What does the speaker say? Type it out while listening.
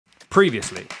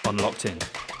Previously on Locked In.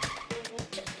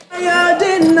 We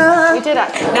did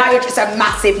actually. Now you're just a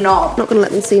massive knob. Not gonna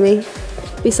let them see me.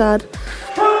 Be sad.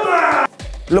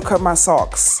 Look at my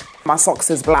socks. My socks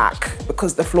is black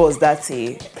because the floor is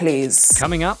dirty. Please.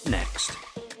 Coming up next.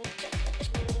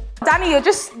 Danny, you're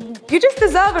just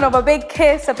deserving of a big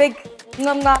kiss, a big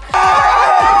num-num.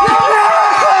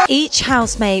 Each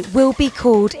housemate will be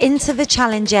called into the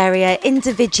challenge area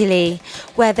individually,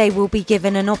 where they will be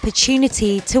given an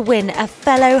opportunity to win a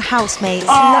fellow housemate's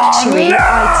luxury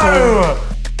item.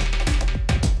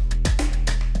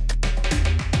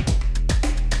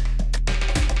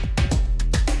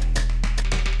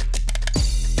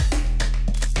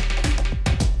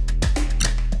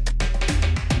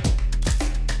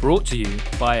 Brought to you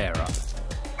by Air Up.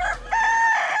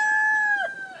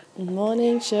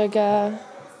 Morning, sugar.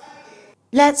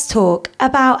 Let's talk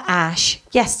about Ash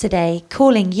yesterday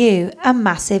calling you a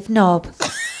massive knob.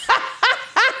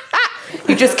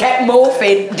 You just kept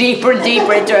morphing deeper and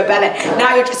deeper into her belly.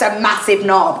 Now you're just a massive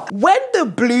knob. When the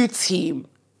blue team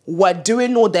were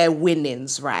doing all their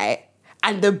winnings, right?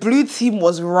 And the blue team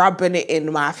was rubbing it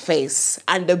in my face.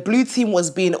 And the blue team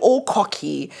was being all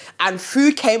cocky. And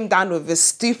Fu came down with his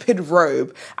stupid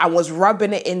robe and was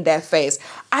rubbing it in their face.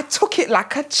 I took it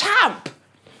like a champ.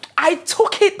 I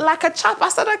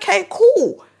said, okay,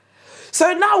 cool.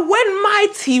 So now when my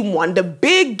team won, the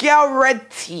big girl red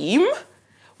team,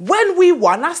 when we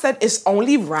won, I said, it's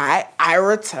only right I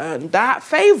returned that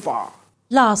favour.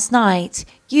 Last night,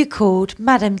 you called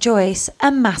Madam Joyce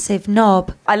a massive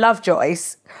knob. I love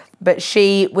Joyce, but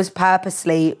she was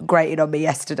purposely grating on me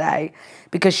yesterday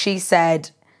because she said,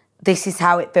 this is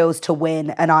how it feels to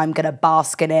win and I'm going to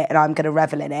bask in it and I'm going to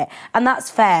revel in it. And that's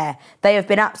fair. They have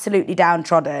been absolutely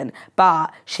downtrodden,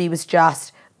 but she was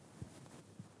just...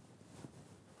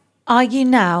 Are you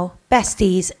now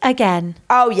besties again?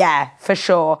 Oh yeah, for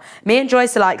sure. Me and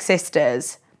Joyce are like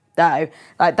sisters, though.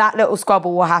 Like that little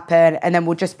squabble will happen and then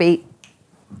we'll just be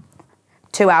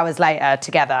 2 hours later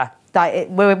together. Like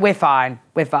we're fine,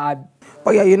 we're fine.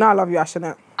 Oh yeah, you know I love you,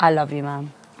 Ashtonette. I love you,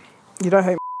 man. You don't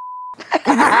hate me.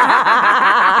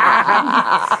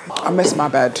 I miss my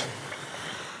bed.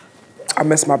 I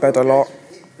miss my bed a lot.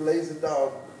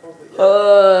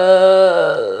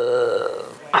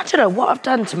 I don't know what I've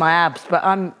done to my abs, but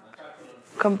I'm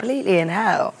completely in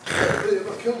hell.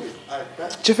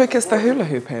 Do you think it's the hula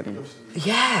hooping?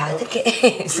 Yeah, I think it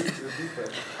is.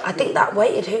 I think that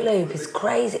weighted hula hoop is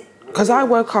crazy. Because I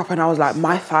woke up and I was like,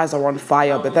 my thighs are on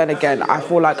fire. But then again, I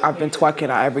feel like I've been twerking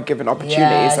at every given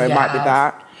opportunity, so it might be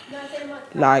that.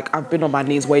 Like, I've been on my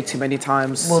knees way too many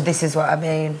times. Well, this is what I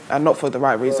mean. And not for the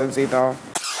right reasons either.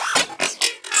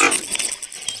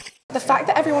 The fact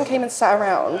that everyone came and sat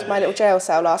around my little jail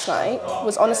cell last night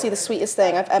was honestly the sweetest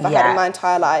thing I've ever had in my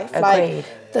entire life. Agreed. Like,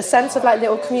 the sense of like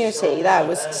little community there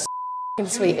was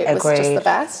sweet. It was just the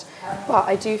best. But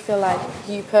I do feel like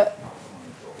you put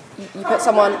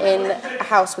someone in a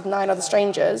house with 9 other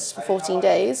strangers for 14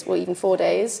 days, or even 4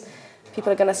 days,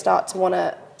 people are going to start to want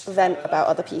to vent about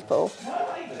other people.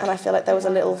 And I feel like there was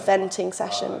a little venting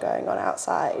session going on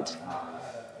outside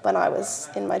when I was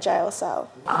in my jail cell.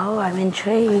 Oh, I'm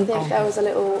intrigued. I think there was a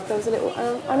little.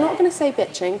 I'm not going to say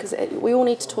bitching because we all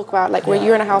need to talk about like when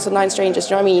you're in a house with 9 strangers. Do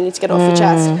you know what I mean? You need to get it off your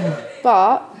chest.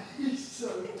 But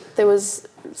there was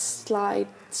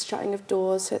shutting of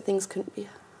doors so that things couldn't be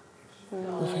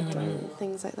heard and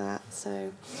things like that.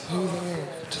 So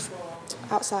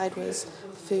outside was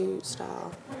food,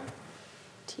 star,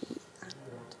 tea, and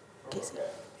Casey.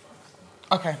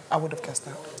 Okay, I would have guessed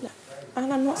that. Yeah.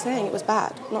 And I'm not saying it was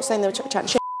bad. I'm not saying they were chatting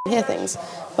shit and hear things,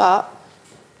 but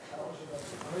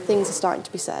things are starting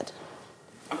to be said.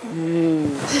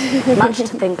 Much to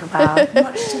think about.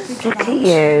 Look at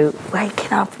you,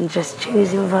 waking up and just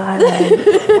choosing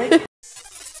violence.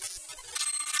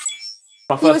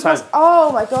 My first time.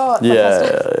 Oh my god. Yeah.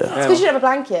 It's because you didn't have a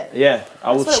blanket. Yeah,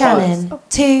 I was. Shannon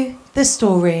to the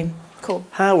storeroom. Cool.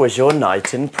 How was your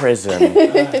night in prison?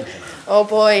 Oh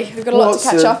boy, we've got a lot to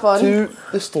catch up on. To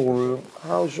the storeroom.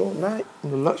 How's your night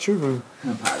in the luxury room?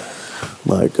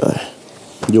 My guy,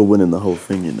 you're winning the whole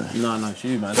thing, you know. No, it's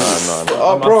you, man. No.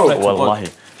 Oh, bro. Wallahi.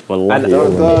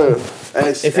 No.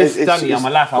 If it's Danny, I'm a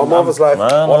laugh. My mother's like,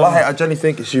 Wallahi, I genuinely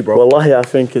think it's you, bro. Wallahi, I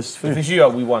think it's... If it's you,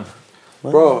 we won.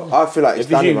 Bro, I feel like it's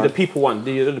Danny, you, man. the people won.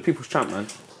 The people's champ, man.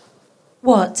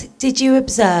 What did you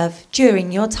observe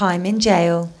during your time in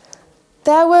jail?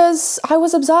 I was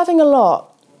observing a lot.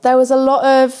 There was a lot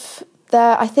of,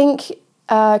 I think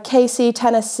Casey,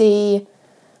 Tennessee,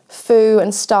 Fu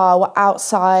and Star were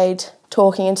outside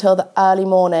talking until the early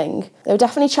morning. They were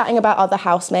definitely chatting about other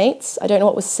housemates. I don't know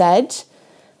what was said.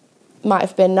 Might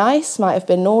have been nice, might have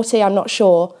been naughty, I'm not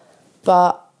sure.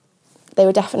 but they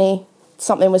were definitely,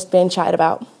 something was being chatted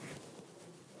about.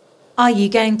 Are you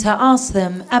going to ask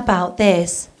them about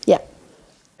this? Yeah.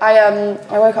 I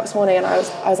woke up this morning and I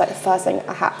was like, the first thing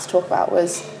I had to talk about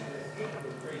was,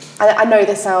 I know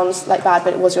this sounds like bad,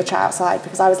 but it was your chat outside,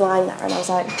 because I was lying there and I was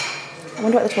like, I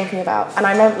wonder what they're talking about. And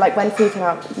I remember, like, when food came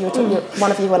out,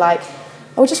 one of you were like,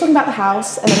 oh, we're just talking about the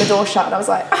house, and then the door shut, and I was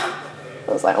like,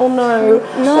 oh no.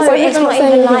 No, like, it's not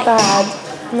even like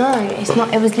bad. No, it's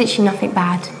not. It was literally nothing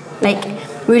bad. Like,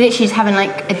 we were literally just having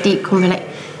like a deep conversation.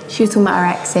 Like, she was talking about her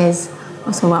exes. I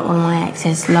was talking about one of my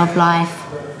exes, love life.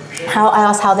 I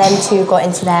asked how them two got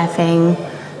into their thing.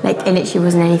 Like, it literally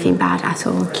wasn't anything bad at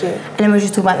all. Cute. And then we were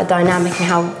just talking about the dynamic and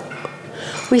how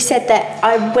we said that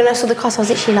when I saw the cast, I was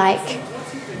literally like,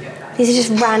 these are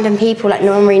just random people, like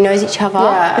no one really knows each other.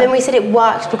 Yeah. And then we said it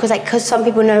works because some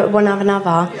people know one of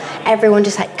another, everyone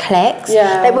just like clicks.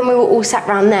 Yeah. Like when we were all sat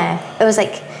around there, it was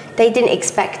like they didn't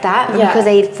expect that because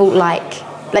they thought like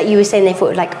you were saying, they thought it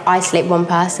would like isolate one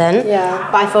person. Yeah.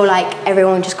 But I feel like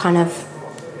everyone just kind of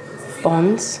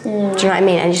bonds. Do you know what I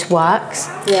mean? And it just works.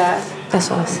 Yeah. That's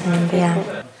what I was saying. But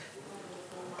yeah.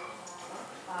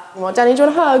 Well, Danny, do you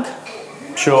want a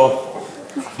hug? Sure.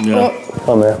 Yeah.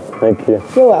 Come here. Thank you.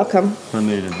 You're welcome. I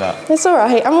needed that. It's all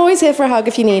right. I'm always here for a hug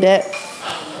if you need it.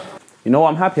 You know what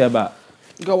I'm happy about?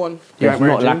 Go on. There's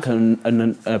not like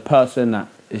a person that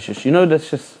is just, that's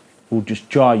just, will just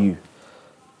jar you.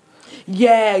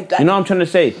 Yeah. You know what I'm trying to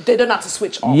say? They don't have to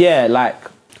switch off. Yeah, like.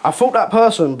 I thought that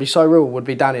person would be so real would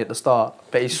be Danny at the start,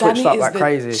 but he switched up like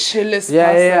crazy. Chillest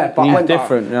yeah. But he's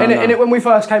different. In it, when we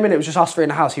first came in, it was just us three in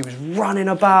the house. He was running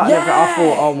about and everything. I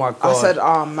thought, oh my God. I said,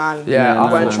 oh man,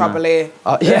 we're in trouble here.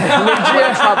 Yeah, we're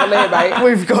in trouble here, mate.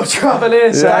 We've got trouble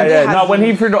here. So No, when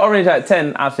he threw the orange at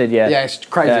 10, I said, yeah. Yeah, it's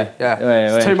crazy.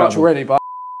 Yeah. It's too much already, but.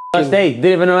 First day,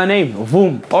 didn't even know her name.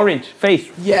 Boom, orange, face.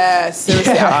 Yeah,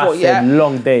 seriously, I thought, said,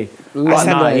 long day. But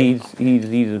nah, he's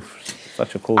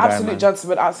such a cool guy, absolute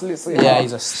gentleman, absolute sweetheart. Yeah,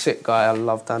 he's a sick guy. I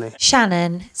love Danny.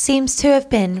 Shannon seems to have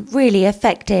been really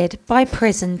affected by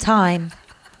prison time.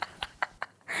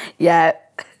 Yeah.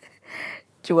 Do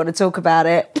you want to talk about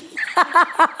it?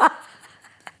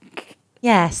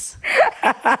 Yes.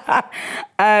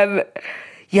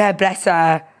 Yeah, bless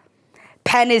her.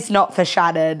 Pen is not for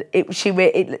Shannon.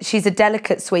 She's a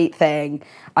delicate, sweet thing.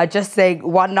 I just think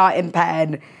one night in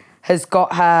Pen has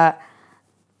got her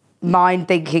mind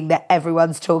thinking that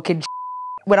everyone's talking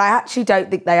when I actually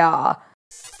don't think they are.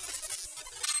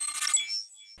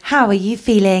 How are you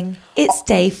feeling? It's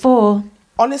day 4.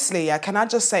 Honestly, can I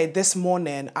just say, this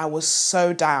morning I was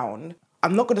so down.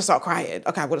 I'm not going to start crying.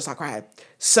 Okay, I'm going to start crying.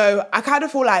 So I kind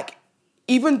of feel like,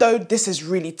 even though this is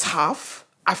really tough,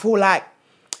 I feel like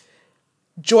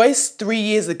Joyce 3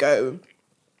 years ago,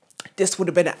 this would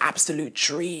have been an absolute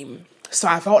dream. So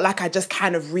I felt like I just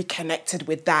kind of reconnected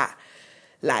with that.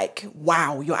 Like,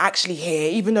 wow, you're actually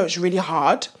here. Even though it's really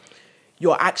hard,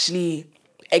 you're actually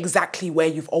exactly where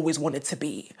you've always wanted to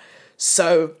be.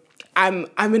 So I'm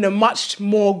in a much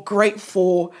more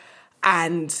grateful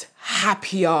and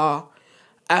happier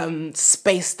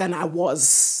space than I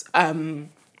was.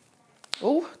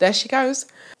 Oh, there she goes.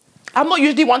 I'm not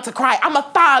usually one to cry. I'm a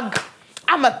thug.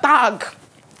 I'm a thug.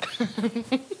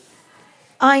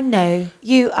 I know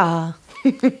you are.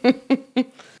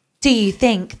 Do you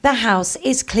think the house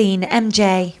is clean,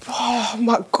 MJ? Oh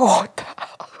my God.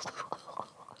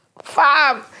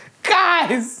 Fam,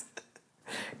 guys,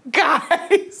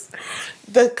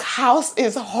 the house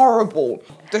is horrible.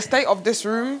 The state of this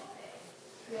room.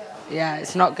 Yeah,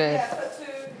 it's not good.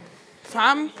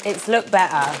 Fam. It's looked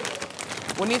better.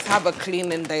 We need to have a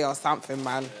cleaning day or something,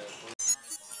 man.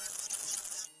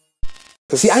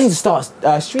 See, I need to start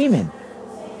streaming.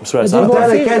 Sorry, Then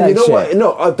again, you know what?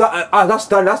 No, that's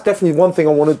definitely one thing I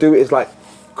want to do is like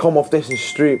come off this and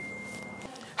stream.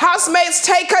 Housemates,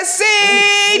 take a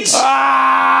seat!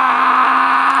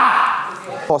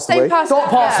 Passed away. Dot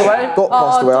passed away. Dot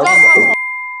passed away.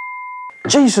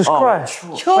 Jesus Christ.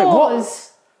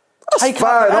 Chores. That's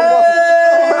fine.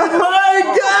 Oh my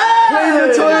God! Clean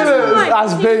the toilet.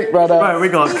 That's big, brother. Right, we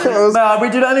got. No, we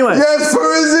do that anyway. Yes,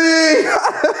 Frizzy!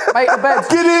 Make the bed.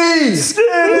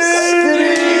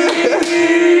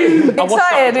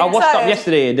 I washed up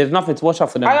yesterday. There's nothing to wash up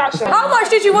for them. How much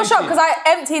did you wash up? Because I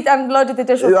emptied and loaded the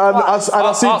dishwasher. Yeah, and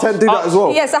I seen 10 do that as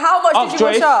well. Yeah, so how much did you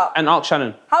wash Joyce up? and ask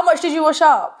Shannon. How much did you wash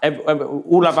up?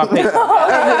 All of our paper.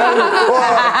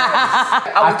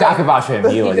 I can vouch for him.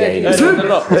 You are there.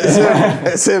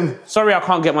 It's him. Sorry, I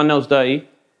can't get my nails dirty.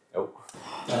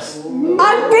 I've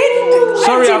been.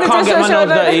 Sorry, I can't get my nails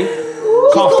dirty.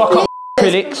 Can't fuck up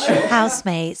acrylics.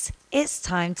 Housemates, it's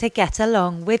time to get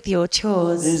along with your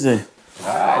chores. Easy.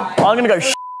 I'm gonna go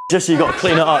just you got to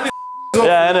clean it up.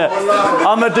 Yeah, innit?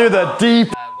 I'm gonna do the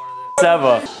deep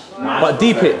ever. But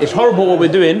deep it's horrible what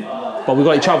we're doing, but we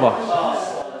got each other.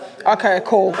 Okay,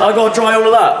 cool. I gotta dry all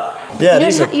of that. Yeah,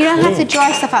 You don't have to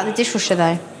dry stuff out the dishwasher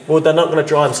though. Well, they're not gonna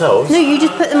dry themselves. No, you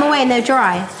just put them away and they're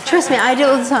dry. Trust me, I do it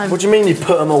all the time. What do you mean you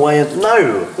put them away?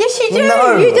 No. Yes, you do.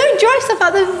 No. You don't dry stuff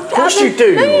out the. Of course you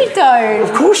do. No, you don't.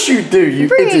 Of course you do, you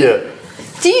idiot.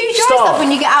 Do you dry stuff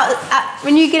when you get out?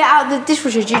 When you get it out of the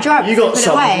dishwasher, do you dry it? You got put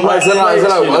some. it away? Like, is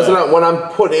it like when I'm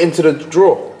putting it into the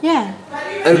drawer? Yeah.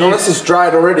 And unless it's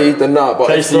dried already, then no. But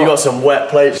Casey, you got some wet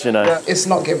plates, you know. Yeah, it's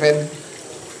not giving.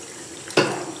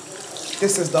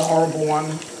 This is the horrible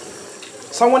one.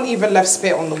 Someone even left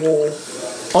spit on the wall.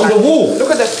 On the wall?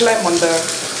 Look at the phlegm on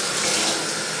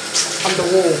the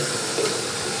wall.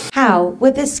 How were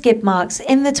the skid marks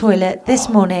in the toilet this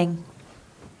morning?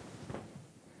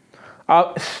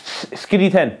 Skiddy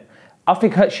 10. I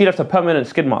think she left a permanent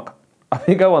skid mark. I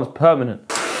think her one's permanent.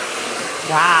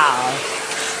 Wow.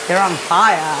 You're on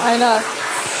fire. I know.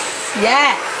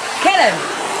 Yeah. Kill him.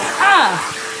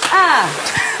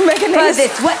 Make a Cause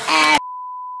it's whatever.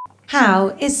 How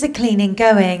is the cleaning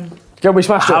going? Yeah, we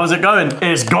smashed it. How's it going?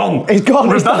 It's gone. It's gone.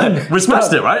 We've done it. We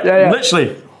smashed it, right? Yeah.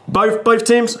 Literally. Both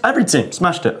teams, every team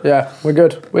smashed it. Yeah, we're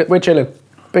good. We're chilling.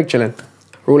 Big chilling.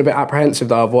 We're all a bit apprehensive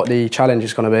though of what the challenge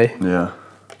is going to be. Yeah.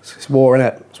 It's war,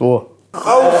 innit? It's war.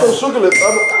 Oh, sugar lips.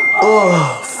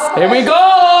 Here we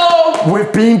go!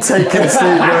 We've been taking seat,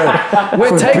 bro.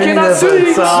 We're taking our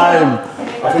seats! Time.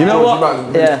 You know what?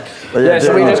 Yeah. Yeah,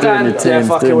 so we just doing going. Yeah,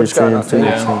 fuck it, we're just going.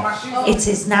 It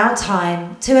is now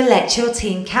time to elect your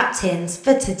team captains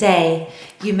for today.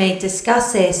 You may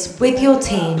discuss this with your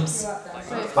teams.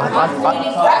 I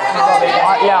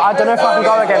don't know if I can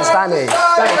go against Danny.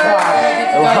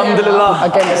 Alhamdulillah.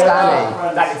 Against Danny.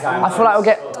 I feel like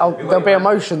there'll be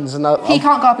emotions and He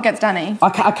can't go up against Danny. I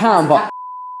can, but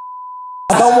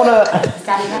I don't want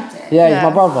to. Yeah, he's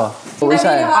my brother. What are we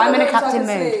saying? I'm in a captain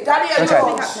mood.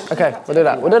 Okay, we'll do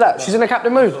that. We'll do that. She's in a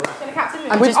captain mood.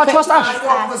 I trust Ash.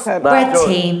 Red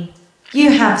team,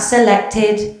 you have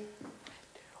selected.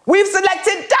 We've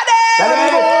selected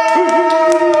Danny!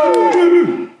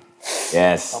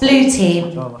 Yes. Blue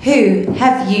team, who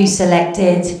have you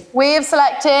selected? We've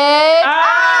selected.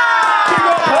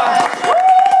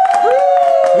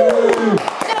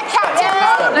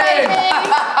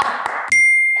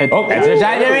 Head to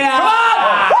January. Come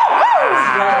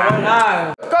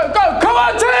on! Go! Come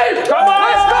on, team! Come on!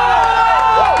 Let's go!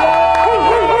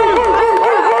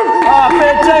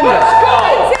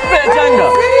 Bit of Jenga.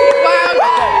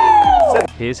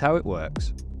 Here's how it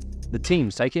works. The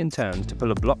teams take it in turns to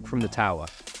pull a block from the tower.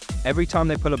 Every time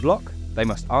they pull a block, they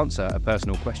must answer a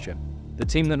personal question. The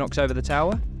team that knocks over the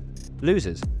tower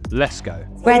loses. Let's go.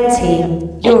 Red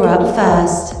team, you're up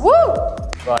first. Woo!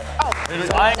 Right.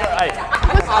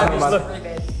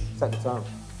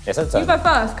 Yes, that's You go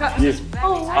first. You.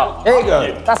 Here you go.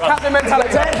 That's captain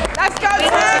mentality. Let's go,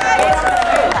 Ted!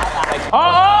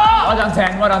 Well done,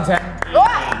 10. Well done, 10. No.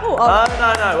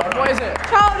 What is it?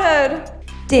 Childhood.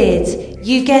 Did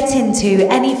you get into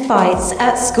any fights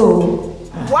at school?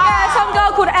 Yeah, some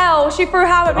girl called Elle, she threw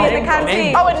ham at me in the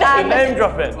canteen. Name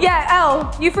dropping. Yeah,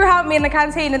 Elle, you threw ham at me in the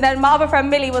canteen, and then my other friend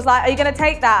Millie was like, are you gonna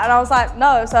take that? And I was like,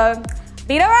 no, so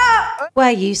beat her up. Were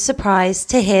you surprised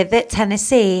to hear that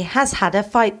Tennessee has had a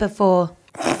fight before?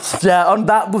 Yeah,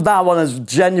 that one has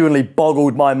genuinely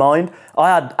boggled my mind. I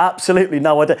had absolutely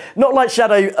no idea. Not like she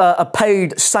had a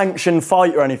paid sanctioned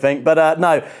fight or anything, but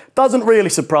no, doesn't really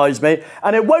surprise me.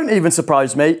 And it won't even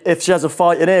surprise me if she has a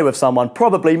fight in here with someone,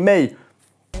 probably me.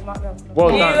 Well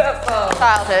done. Beautiful.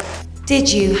 Childhood.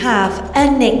 Did you have a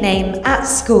nickname at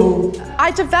school?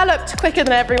 I developed quicker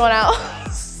than everyone else,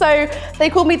 so they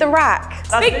called me the Rack.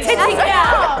 Big titty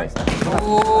girl.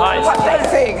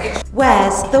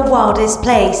 Where's the wildest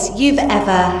place you've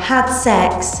ever had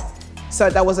sex? So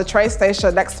there was a train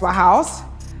station next to my house,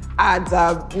 and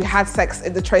we had sex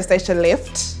in the train station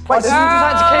lift. Wait, so you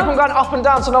decided to keep on going up and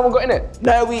down so no one got in it?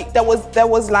 No, there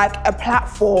was like a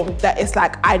platform that is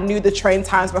like, I knew the train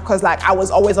times because like I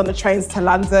was always on the trains to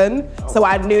London. So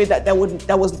I knew that there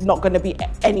was not gonna be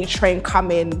any train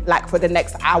coming like for the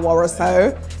next hour or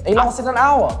so. It lasted an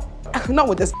hour? Not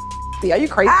with this. Are you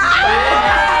crazy?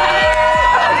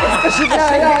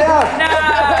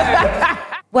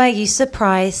 Were you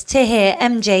surprised to hear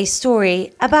MJ's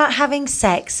story about having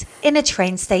sex in a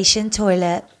train station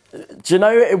toilet? Do you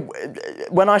know,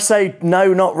 when I say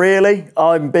no, not really,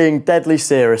 I'm being deadly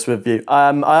serious with you.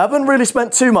 I haven't really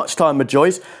spent too much time with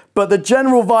Joyce, but the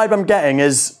general vibe I'm getting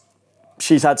is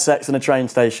she's had sex in a train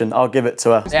station. I'll give it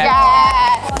to her.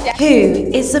 Who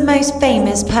is the most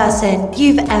famous person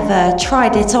you've ever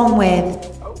tried it on with?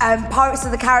 Pirates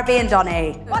of the Caribbean,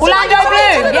 Donny. Orlando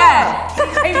Bloom, yeah. He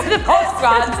came to the box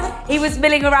run. He was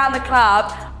milling around the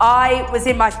club. I was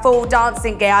in my full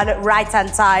dancing gear. I looked right-hand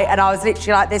side, and I was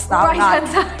literally like this the whole Right-hand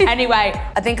time. side. Anyway,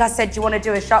 I think I said, do you want to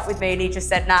do a shot with me? And he just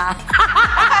said, nah.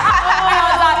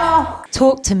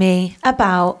 Talk to me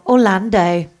about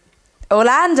Orlando.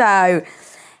 Orlando.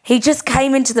 He just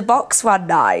came into the box one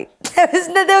night. There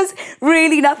was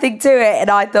really nothing to it,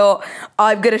 and I thought,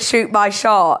 I'm going to shoot my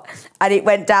shot, and it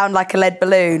went down like a lead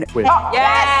balloon.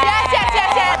 Yes.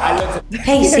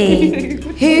 Casey,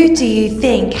 who do you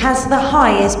think has the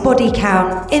highest body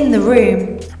count in the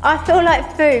room? I feel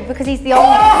like Fu because he's the only.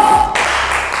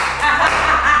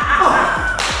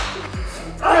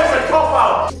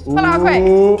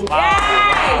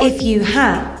 If you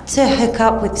had to hook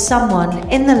up with someone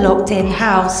in the locked-in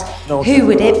house, who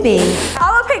would it be?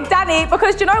 I would pick Danny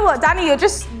because do you know what, Danny, you're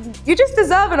just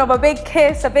deserving of a big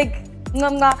kiss, a big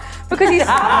nah, because he's so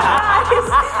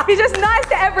nice. He's just nice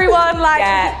to everyone. Like,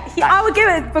 I would give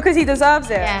it because he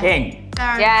deserves it. Yeah. King.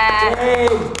 Yeah.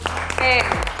 King.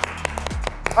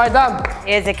 All right, done.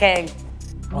 He is a king.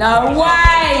 No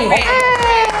way!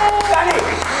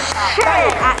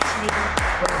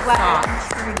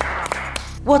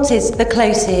 What is the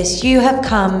closest you have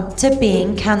come to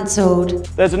being cancelled?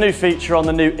 There's a new feature on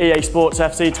the new EA Sports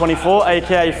FC 24,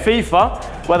 aka FIFA,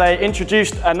 where they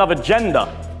introduced another gender,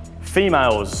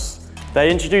 females.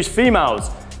 They introduced females.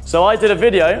 So I did a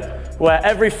video where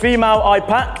every female I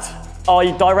packed,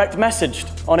 I direct messaged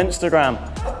on Instagram.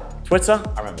 Twitter?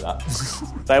 I remember that.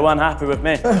 They weren't happy with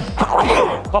me.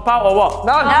 Pop out or what?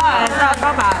 No, it's not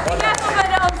pop out.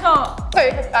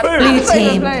 Blue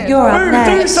team, you're up Do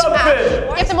next.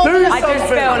 something! Give them all Do I just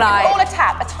feel like all a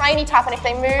tap, a tiny tap, and if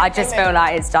they move, I just feel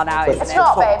like it's done out, isn't it's it?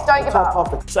 not, babe. Don't give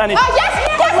up. So any- I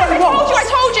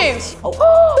told you.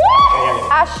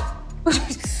 Ash,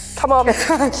 come on,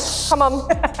 come on.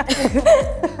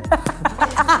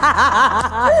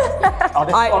 Oh,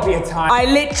 this got to be a time. I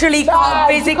literally can't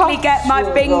physically get my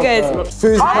fingers.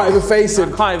 Food's not even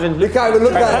facing. Can't even Look at it,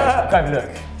 look at it. Go and look.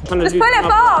 Just pull it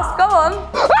fast, go on.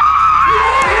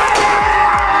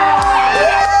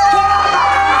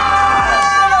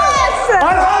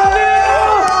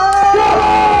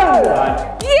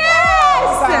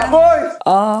 Yes!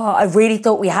 Oh, I really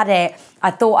thought we had it.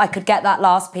 I thought I could get that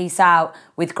last piece out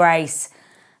with grace,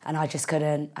 and I just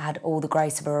couldn't. I had all the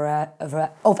grace of a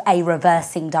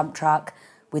reversing dump truck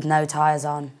with no tyres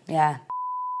on. Yeah.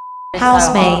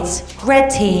 Housemates, red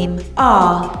team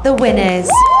are the winners.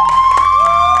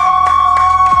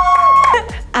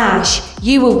 Ash,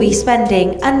 you will be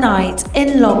spending a night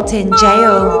in locked-in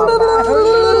jail.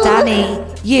 Danny,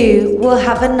 you will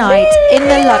have a night in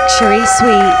the luxury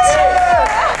suite.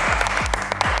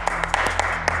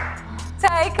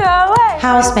 Take away.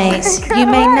 Housemates, you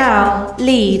may now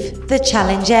leave the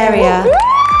challenge area.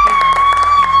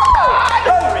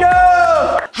 Let's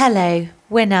go! Hello,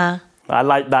 winner. I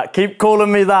like that. Keep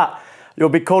calling me that. You'll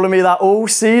be calling me that all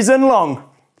season long.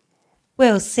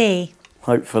 We'll see.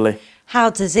 Hopefully. How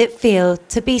does it feel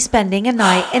to be spending a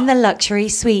night in the luxury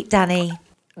suite, Danny?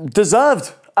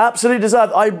 Deserved. Absolutely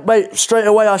deserved. Mate, straight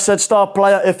away I said star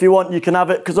player. If you want, you can have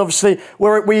it. Because obviously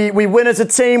we win as a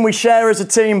team, we share as a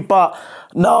team. But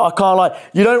no, I can't lie.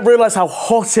 You don't realise how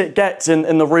hot it gets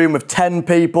in the room with 10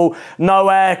 people. No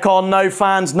aircon, no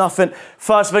fans, nothing.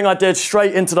 First thing I did,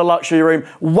 straight into the luxury room.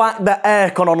 Whacked the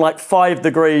aircon on like 5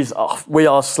 degrees. Oh, we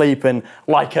are sleeping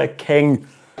like a king.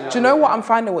 Do you know what I'm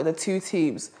finding with the two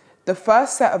teams? The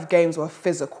first set of games were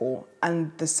physical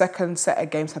and the second set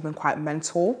of games have been quite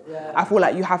mental. Yeah. I feel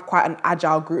like you have quite an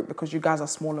agile group because you guys are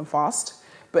small and fast.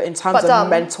 But in terms of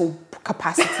mental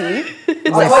capacity,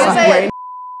 in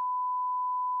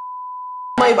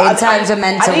terms of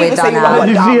mental, we're done now.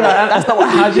 That's not what,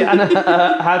 how'd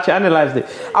you analyse it?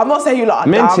 I'm not saying you lot are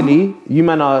mentally, you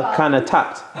men are kind of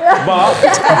tapped. But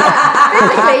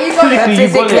physically,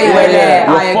 we're lit.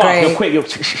 I agree. You're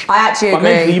quick. I actually but agree.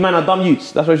 mentally, you men are dumb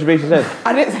youths. That's what she basically said.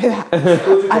 I didn't say that.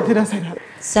 I didn't say that.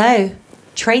 So,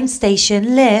 train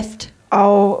station lift.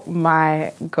 Oh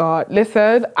my God.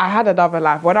 Listen, I had another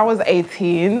life. When I was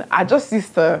 18, I just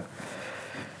used to...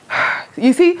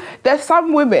 You see, there's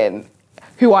some women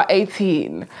who are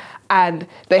 18 and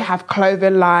they have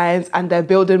clothing lines and they're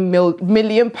building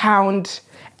million-pound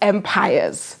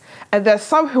empires. And there's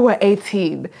some who are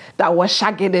 18 that were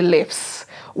shagging in lifts.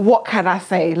 What can I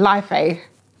say? Life, eh?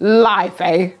 Life,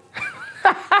 eh?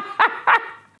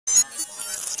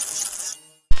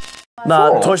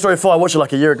 Nah, Toy Story 4, I watched it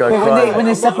like a year ago. When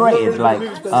they separated, like,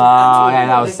 oh yeah,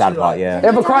 that was a sad part, yeah. You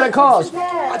ever cried at cars?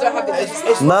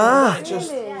 Nah.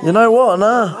 You know what?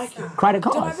 No. Credit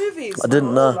cards. I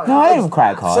didn't know. No, I didn't have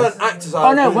credit cards.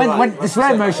 Oh no, when the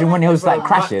slow motion when he was like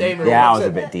crashing. Yeah, I was a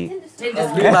bit deep.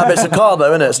 Nah, but it's a car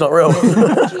though, isn't it? It's not real.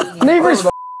 Neither is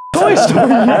Toy Story.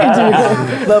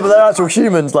 No, but they're actual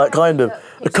humans, like kind of.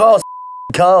 A car's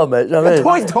a car, mate. You know what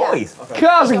I mean? Toys.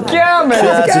 Car's a car, mate.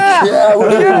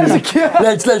 Car's a car.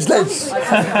 Let's.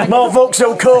 Mark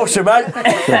Vauxhall caution, mate.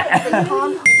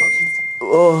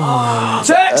 Oh.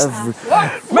 Text!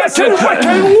 Message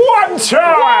working one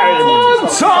time!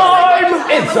 Inside!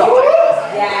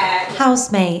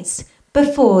 Housemates,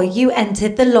 before you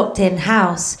entered the locked-in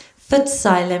house,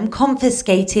 Footasylum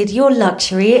confiscated your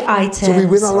luxury items. So we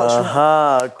win our luxury.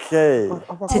 Okay.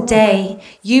 Today,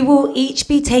 you will each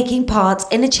be taking part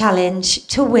in a challenge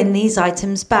to win these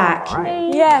items back.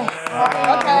 Yes.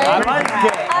 I like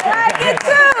it. I like it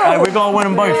too. Hey, we gotta win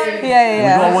them both.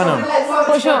 Yeah. We gotta win them.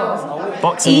 For sure.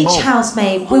 Boxing Each ball.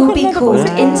 housemate will be called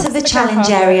into the challenge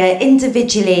area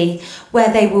individually, where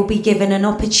they will be given an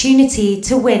opportunity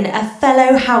to win a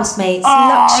fellow housemate's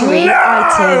luxury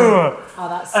item.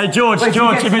 Hey George, if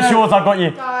it's yours, I got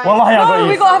you. Wallahi, I got you.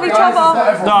 We gotta have each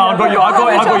other. No, I got you.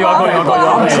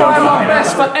 I'm trying my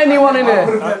best for anyone in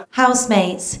here.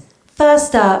 Housemates,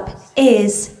 first up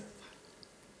is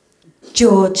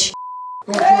George.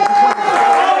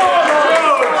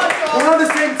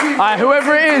 Alright,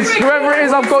 whoever it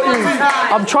is, I've got you.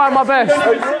 I'm trying my best.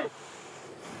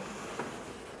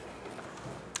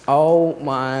 Oh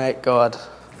my God.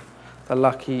 The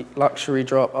luxury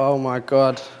drop, oh my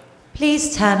God.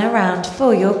 Please turn around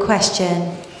for your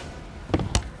question.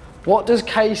 What does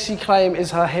Casey claim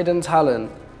is her hidden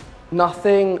talent?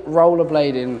 Nothing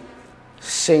rollerblading,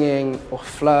 singing, or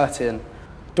flirting.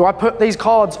 Do I put these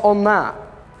cards on that?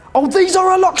 Oh, these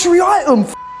are a luxury item!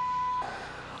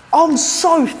 I'm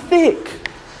so thick.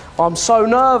 I'm so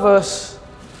nervous.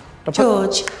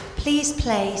 George, please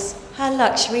place her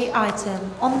luxury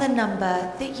item on the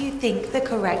number that you think the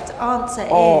correct answer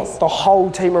is. The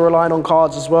whole team are relying on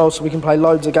cards as well, so we can play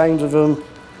loads of games with them.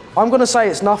 I'm gonna say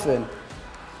it's nothing.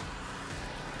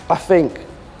 I think.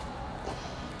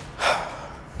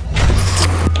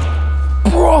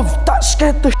 Bruv, that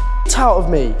scared the shit out of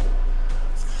me.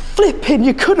 Flipping,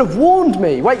 you could have warned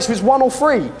me. Wait, so it's 1 or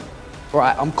 3?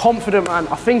 Right, I'm confident, man.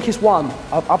 I think it's 1.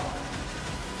 I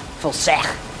feel sick.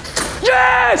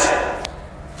 Yes!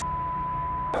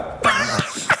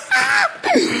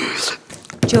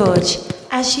 George,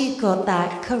 as you got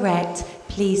that correct,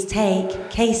 please take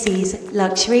Casey's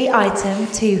luxury item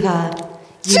to her.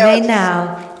 You may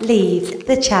now leave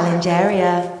the challenge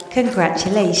area.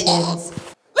 Congratulations.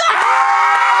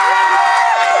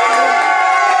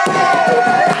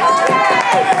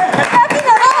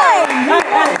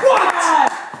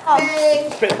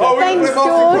 Thanks,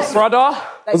 George. Brother,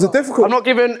 Was it difficult? I'm not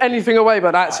giving anything away,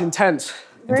 but that's intense.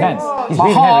 Intense. He's My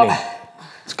breathing heart,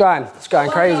 heavily. it's going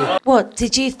crazy. What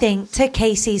did you think to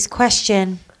Casey's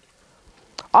question?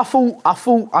 I thought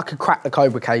I could crack the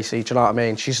code with Casey, do you know what I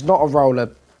mean? She's not a roller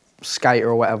skater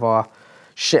or whatever.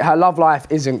 Her love life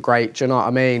isn't great, do you know what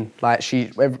I mean?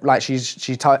 She's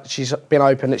been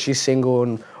open that she's single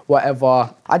and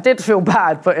whatever. I did feel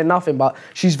bad putting nothing, but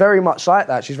she's very much like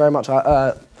that. She's very much like,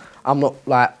 I'm not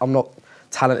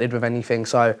talented with anything,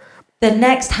 so. The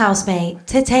next housemate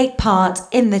to take part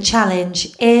in the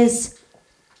challenge is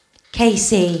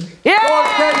Casey. Come on,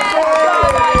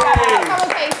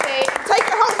 Casey. Take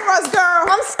it home for us, girl.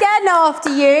 I'm scared now after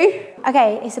you.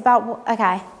 Okay, it's about,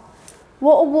 okay.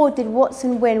 What award did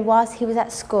Watson win whilst he was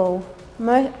at school?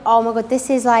 Oh my God, this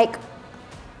is like,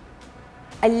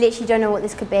 I literally don't know what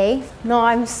this could be. No,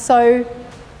 I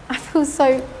feel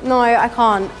so, no, I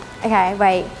can't. Okay,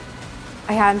 wait.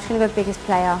 Okay, I'm just gonna go biggest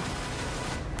player.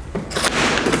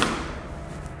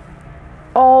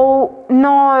 Oh,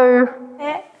 no.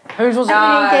 Whose was it?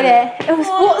 I did it. It was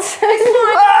Watson.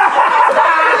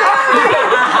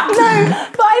 No,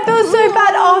 but I feel so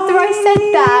bad after I said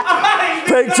that.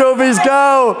 Picture of his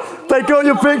girl. They got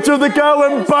your picture of the girl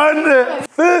and burned it.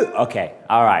 Okay,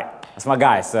 all right. That's my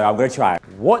guy, so I'm gonna try.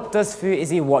 What does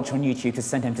Footasy watch on YouTube to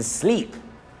send him to sleep?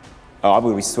 Oh, I'm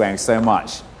gonna be swearing so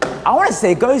much. I want to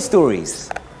say ghost stories.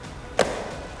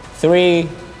 3,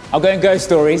 I'll go in ghost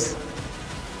stories.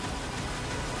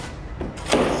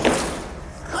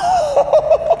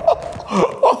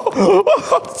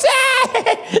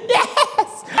 Yes!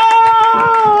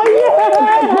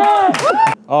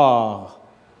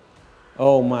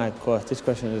 Oh my gosh, this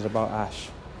question is about Ash.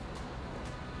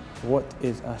 What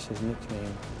is Ash's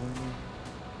nickname?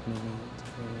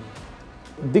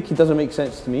 Dicky doesn't make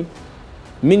sense to me.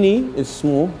 Minnie is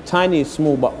small, Tiny is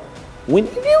small, but Winnie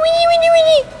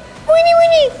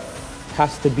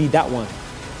has to be that one.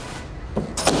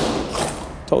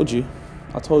 Told you.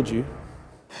 I told you.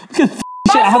 My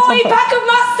 40-pack of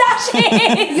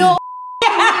mustaches!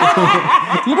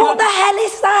 What the hell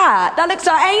is that? That looks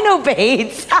like anal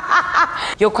beads.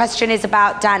 Your question is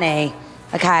about Danny,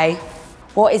 okay?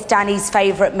 What is Danny's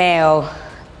favourite meal?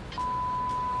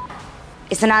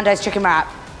 It's a Nando's chicken wrap.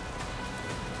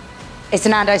 It's a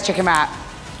Nando's chicken wrap.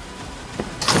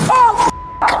 Oh,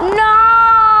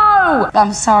 no!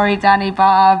 I'm sorry, Danny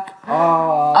Bub.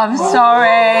 Oh. I'm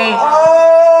sorry.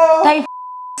 Oh. They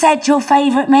said your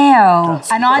favourite meal.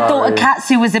 And I thought a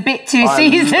katsu was a bit too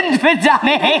seasoned for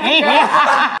Danny.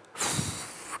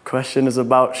 Question is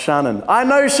about Shannon. I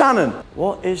know Shannon.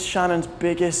 What is Shannon's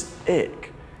biggest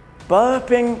ick?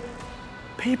 Burping,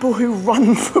 people who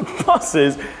run for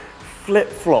buses,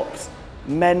 flip-flops,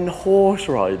 men horse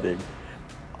riding.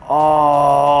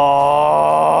 Oh,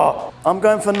 I'm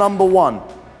going for number 1,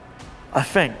 I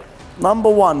think. Number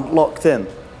 1, locked in.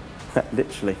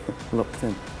 Literally, locked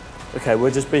in. Okay,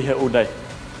 we'll just be here all day.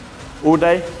 All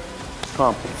day,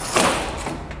 calm.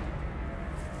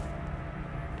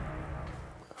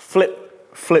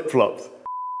 Flip-flops.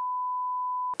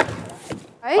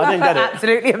 I didn't get it.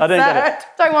 Absolutely absurd. I didn't get it.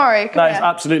 Don't worry. No, it's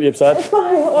absolutely absurd.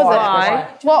 What was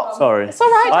it? What? Sorry. It's all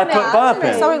right, I Danny. put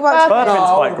burping. Something works. Burping's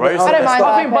quite gross. I don't mind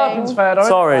I think burping's fair, though.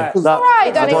 Sorry. It's all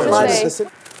right, Danny. Honestly.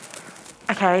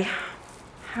 Okay.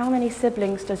 How many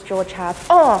siblings does George have?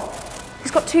 Oh,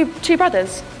 he's got two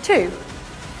brothers. 2.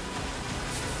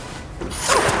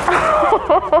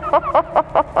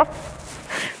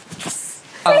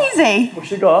 Easy. What's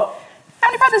she got? How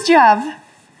many brothers do you have?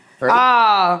 3.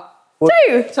 Ah. 2.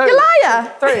 You liar.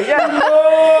 3, yeah.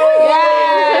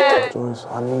 Yeah. Joyce,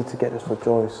 I need to get this for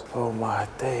Joyce. Oh my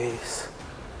days.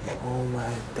 Oh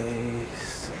my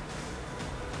days.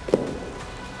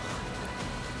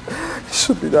 It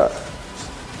should be that.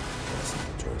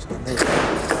 Joyce, I know.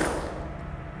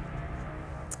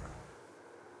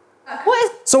 What is?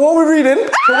 So what are we reading?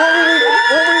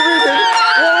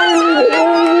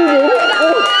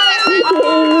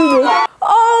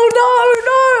 Oh no!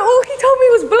 All he told me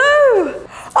was blue.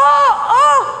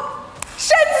 Oh!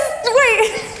 Shit!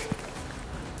 Wait.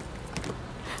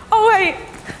 Oh wait.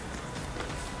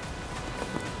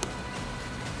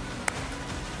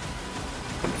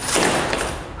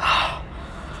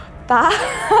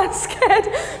 That scared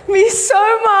me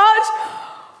so much.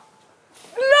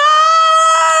 No!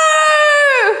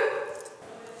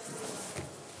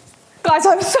 Guys,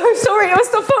 I'm so sorry. It was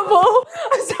the football.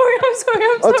 I'm sorry. I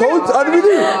told you.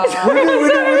 We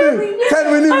knew. Ken,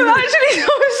 we knew. I'm actually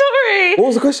so sorry. What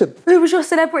was the question? Who was your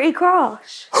celebrity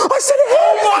crush? I said it here.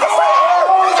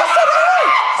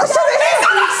 I said it here.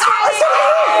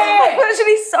 I'm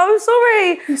actually so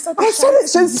sorry. I said it.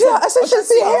 Shensia. I said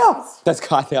Shensia here. That's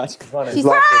kind of He's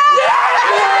laughing.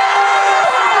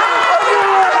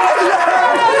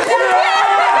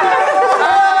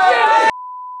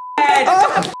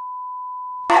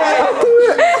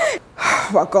 Oh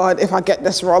my God, if I get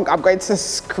this wrong, I'm going to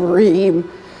scream.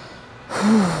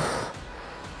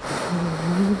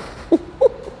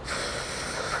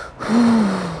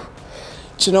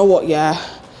 Do you know what, yeah?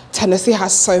 Tennessee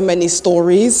has so many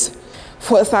stories.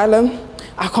 Footasylum,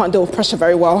 I can't deal with pressure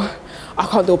very well. I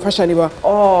can't deal with pressure anywhere.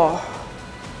 Oh,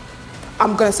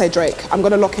 I'm gonna say Drake. I'm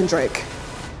gonna lock in Drake.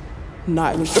 No,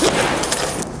 it was Drake.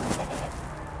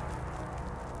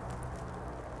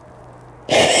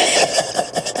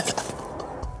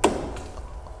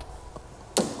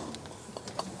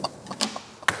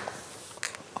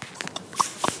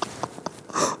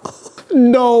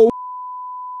 No.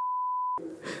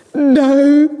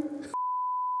 No.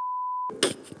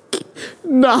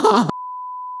 Nah.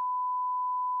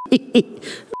 Did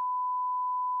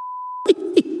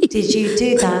you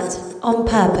do that on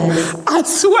purpose? I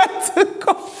swear to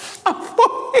God, I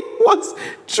thought it was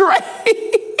Drake.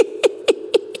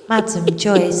 Madam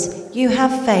Joyce, you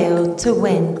have failed to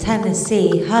win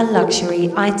Tennessee her luxury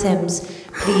items.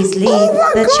 Please leave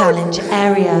the challenge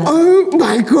area. Oh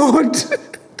my God.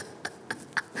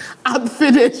 I'm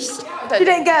finished. She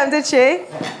didn't get them, did she?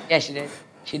 Yeah, she did.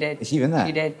 She did. Is she even there?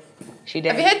 She did. She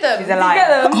did. Have you hit them? She's a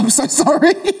liar. I'm so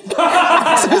sorry.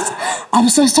 I'm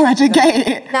so sorry I didn't get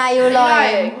it. Nah, you're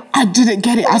lying. I didn't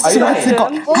get it. I swear to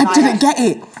God. I didn't get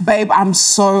it. Babe, I am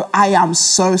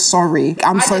so sorry.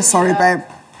 I'm so sorry, babe.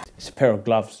 It's a pair of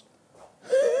gloves.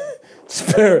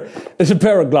 It's a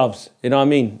pair of gloves. You know what I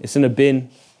mean? It's in a bin.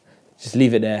 Just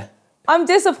leave it there. I'm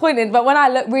disappointed, but when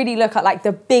I really look at like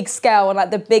the big scale and like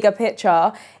the bigger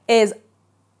picture, is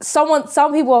some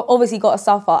people have obviously got to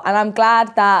suffer, and I'm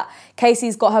glad that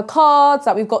Casey's got her cards,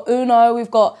 that we've got Uno, we've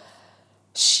got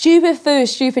stupid food,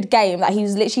 stupid game that he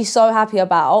was literally so happy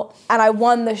about, and I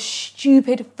won the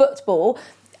stupid football.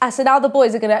 So now the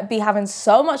boys are going to be having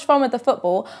so much fun with the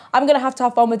football. I'm going to have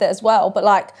fun with it as well. But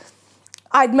like,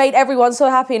 I'd made everyone so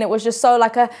happy and it was just so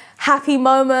like a happy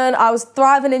moment. I was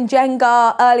thriving in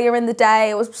Jenga earlier in the day.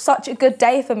 It was such a good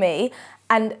day for me.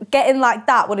 And getting like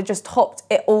that would have just topped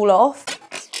it all off.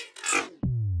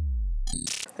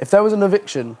 If there was an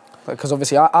eviction, because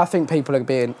obviously I think people are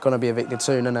going to be evicted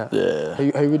soon, innit? Yeah.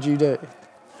 Who would you do?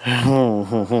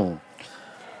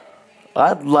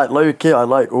 I like low key. I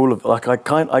like all of I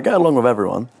get along with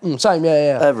everyone. Same,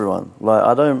 yeah. Everyone. Like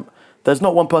I don't. There's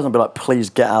not one person be like, please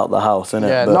get out of the house, innit?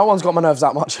 Yeah, no one's got my nerves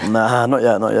that much. Nah, not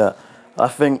yet. I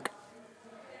think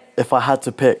if I had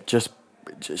to pick,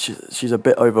 she's a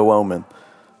bit overwhelming.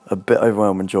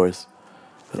 Joyce.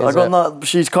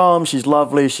 She's calm, she's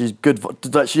lovely, she's good.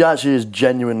 She actually is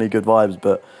genuinely good vibes,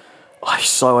 but it's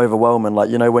so overwhelming. Like,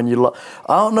 you know, when you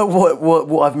I don't know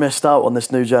what I've missed out on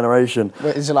this new generation.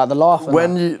 Wait, is it like the laugh?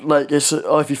 When you like, if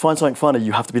you find something funny,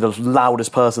 you have to be the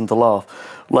loudest person to laugh.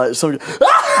 Like so.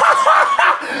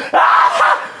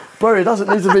 Bro, it doesn't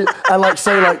need to be. And like,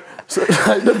 say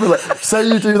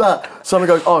you do that, someone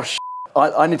goes, oh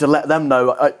I need to let them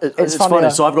know it's funny,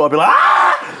 so I've got to be like,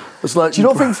 ah! It's like, do you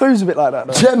not think Foo's a bit like that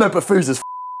though? Yeah, no, but Foo's is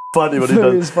funny when he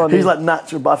does. Funny. He's like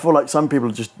natural, but I feel like some people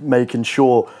are just making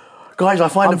sure, guys, I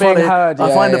find it funny. I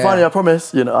find it funny, I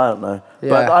promise. You know, I don't know. Yeah.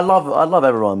 But I love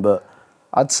everyone, but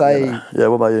I'd say yeah,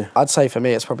 what about you? I'd say for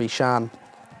me it's probably Shan.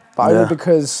 But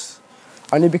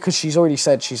only because she's already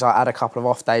said she's like had a couple of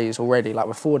off days already, like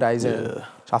we're 4 days in. So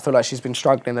I feel like she's been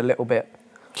struggling a little bit.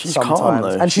 She's sometimes. calm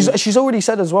though. And she's already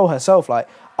said as well herself, like,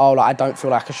 oh, like I don't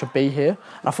feel like I should be here.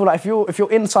 And I feel like if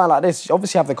you're inside like this, you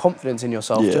obviously have the confidence in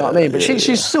yourself, do you know what I mean? But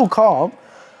she's still calm.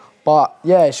 But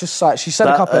yeah, it's just like she said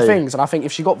a couple of things, and I think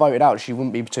if she got voted out, she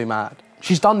wouldn't be too mad.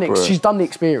 She's done the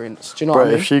experience. Do you know what I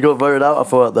mean? If she got voted out, I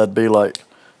thought there'd be like,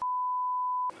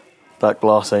 that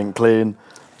glass ain't clean.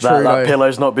 That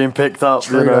pillow's not being picked up.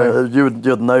 True, you know,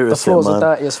 you'd notice the floors it, man.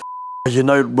 are dirty as You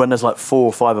know, when there's like 4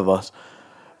 or 5 of us,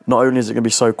 not only is it gonna be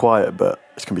so quiet, but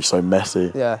it's gonna be so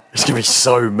messy. Yeah. It's gonna be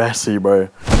so messy, bro.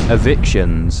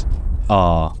 Evictions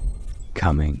are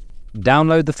coming.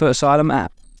 Download the Footasylum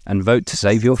app and vote to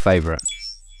save your favourite.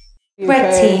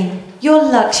 Red team, your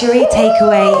luxury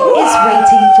takeaway is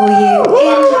waiting for you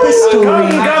in the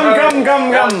storeroom.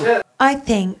 Gum. I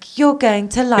think you're going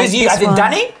to like Who's you? this As in one.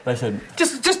 Danny? Listen.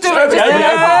 Just do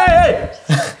it.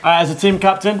 As a team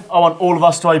captain, I want all of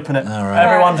us to open it. All right.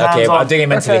 Everyone's hands on. I'm doing it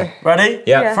mentally. Okay. Ready?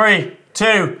 Yeah. 3,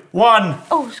 2, 1.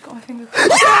 Oh, just got my finger.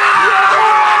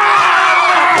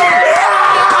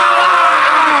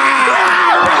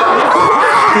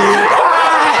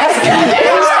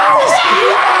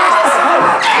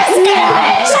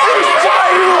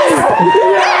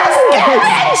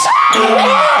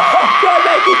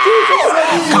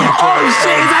 Oh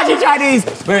shit, it's actually Chinese!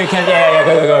 Very can, yeah,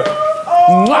 go.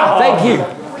 Mwah, thank you.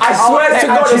 I swear to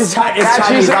God, it's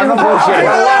Chinese. I'm not bullshitting.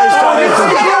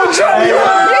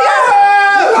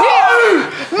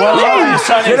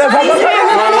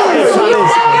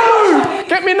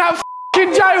 Get me in that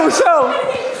f***ing jail cell.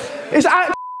 It's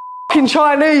actually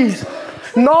Chinese.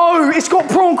 No, it's got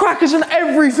prawn crackers and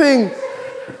everything.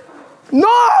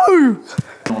 No!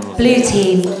 Blue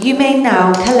team, you may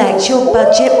now collect your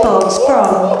budget box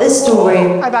from the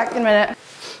storeroom. I'm back in a minute.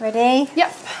 Ready?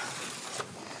 Yep.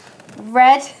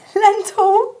 Red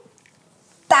lentil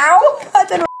dal. I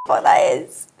don't know what that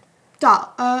is.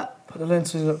 Dal. Put the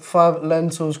lentils, 5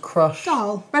 lentils crushed.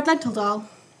 Dal. Red lentil dal.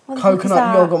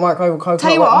 Coconut yogurt, microwave coconut,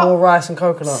 Tell you like what, more rice and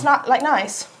coconut. It's not like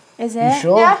nice. Is it? You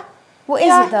sure? Yeah. What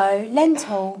is it though?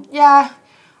 Lentil? Yeah. I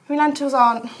mean, lentils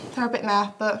aren't, they're a bit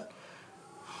meh, but...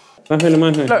 Look,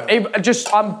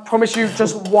 I promise you,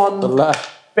 just one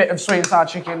bit of sweet and sour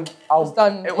chicken.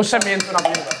 It will send me into another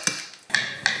universe.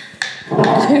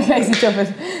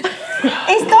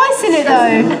 It's nice in it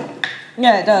though.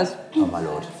 Yeah, it does. Oh my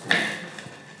lord.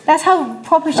 That's how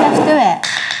proper chefs do it.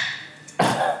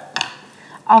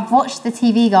 I've watched the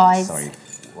TV guys. Sorry.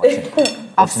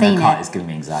 I've seen it. It's giving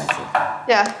me anxiety.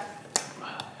 Yeah.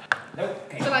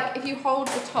 So like, if you hold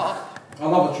the top... I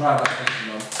love a try that.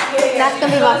 That's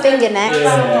gonna be my finger next.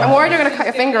 I'm worried you're gonna cut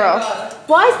your finger off.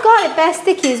 Why is garlic bare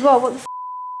sticky as well? What the f?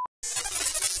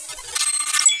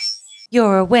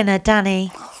 You're a winner,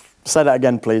 Danny. Say that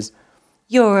again, please.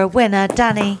 You're a winner,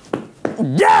 Danny.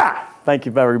 Yeah! Thank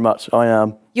you very much, I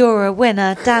am. You're a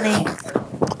winner, Danny.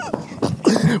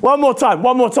 One more time.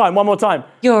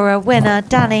 You're a winner,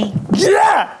 Danny.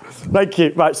 Yeah! Thank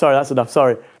you. Right, sorry, that's enough,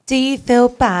 sorry. Do you feel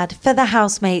bad for the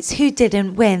housemates who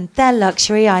didn't win their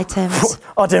luxury items?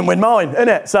 I didn't win mine,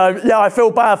 innit? So, yeah, I feel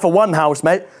bad for one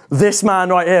housemate, this man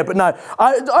right here. But no,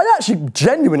 I actually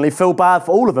genuinely feel bad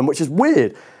for all of them, which is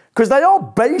weird. Because they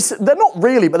are they're not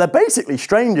really, but they're basically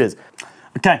strangers.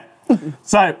 Okay,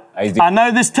 so I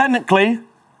know this technically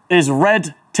is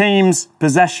red team's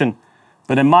possession,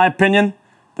 but in my opinion,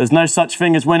 there's no such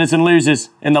thing as winners and losers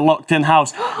in the locked-in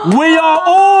house. We are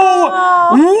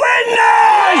all winners!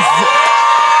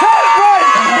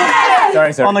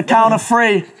 Sorry. On the count of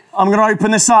 3, I'm going to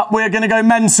open this up. We're going to go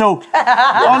mental. Ready?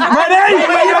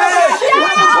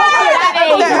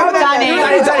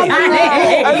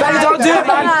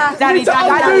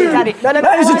 Daddy.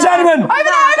 Ladies and gentlemen.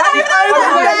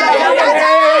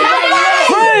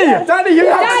 Daddy, you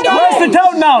haven't. Where's the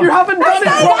countdown? You haven't done it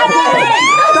properly.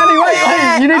 Daddy, wait.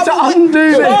 You need to undo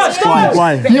this.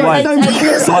 Why?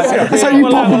 So you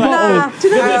pop a bottle.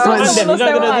 Ladies and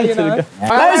gentlemen.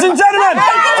 Ladies and gentlemen.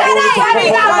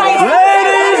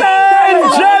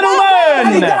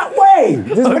 That way.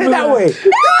 Just put it that way.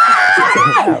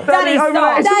 Daddy,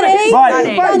 stop.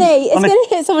 Danny, it's going to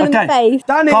hit someone in the face.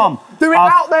 Danny, calm. Do it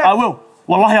out there. I will.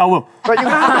 Wallahi, I will.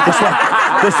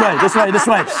 This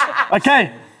way.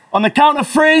 Okay, on the count of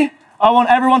 3, I want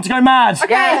everyone to go mad.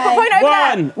 Okay, point over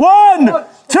there. 1,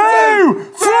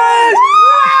 2, 3!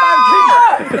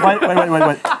 Wait.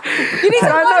 You need to go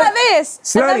like this.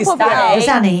 Slowly,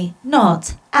 Danny,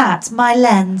 not at my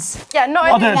lens. Yeah, not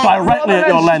I'll do it directly at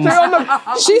your lens.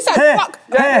 She said, fuck.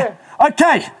 Here.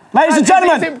 Okay, ladies and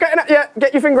gentlemen.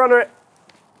 Get your finger under it.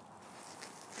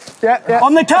 Yeah.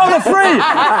 On the count of 3,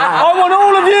 I want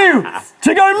all of you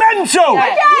to go mental.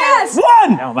 Yes.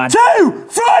 1, 2,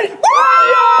 3!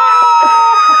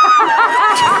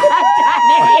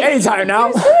 Anytime now.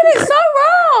 You're doing it so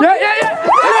wrong.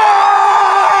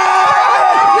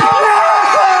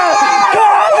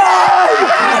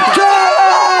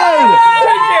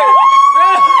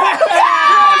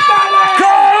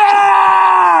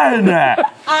 Yeah.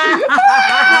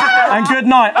 And good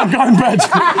night. I'm going to bed.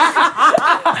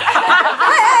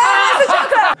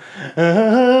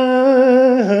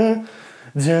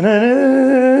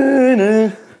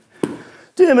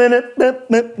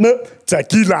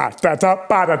 Tequila. Tequila.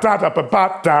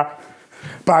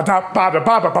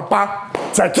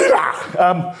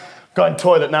 Going to the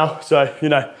toilet now, so,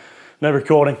 no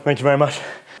recording. Thank you very much.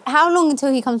 How long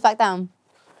until he comes back down?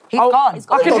 He's gone.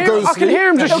 I can hear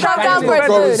him just shouting. He'll come down for his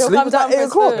food. He'll come down for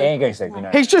his food. He ain't going to sleep,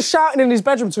 He's just shouting in his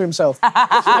bedroom to himself.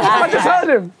 I just heard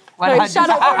him. No, shut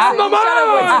up. No,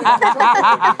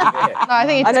 I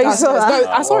think it's downstairs.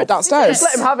 I saw it downstairs. Just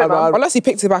let him have it, man. Unless he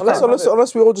picked it back up.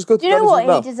 Unless we all just go to Do you know what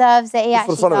he deserves that he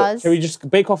actually does? Can we just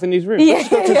bake off in these rooms? Yeah.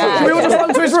 Can we all just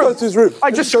run to his room?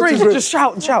 I just scream, just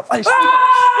shout and shout.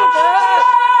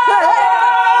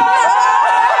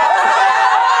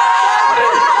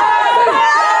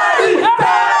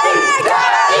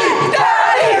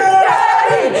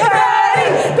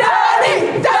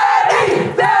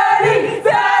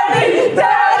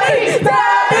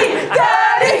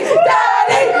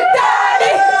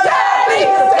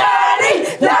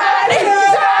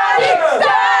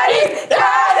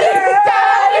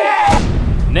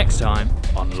 Next time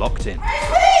on Locked In.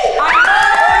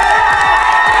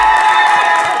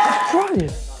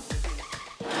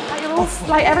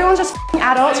 Like everyone's just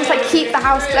adults. Just like keep the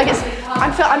house. Like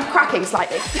I'm cracking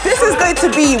slightly. This is going to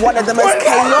be one of the most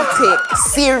chaotic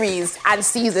series and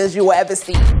seasons you will ever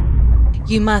see.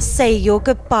 You must say your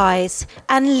goodbyes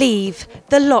and leave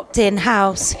the locked-in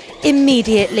house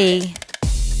immediately.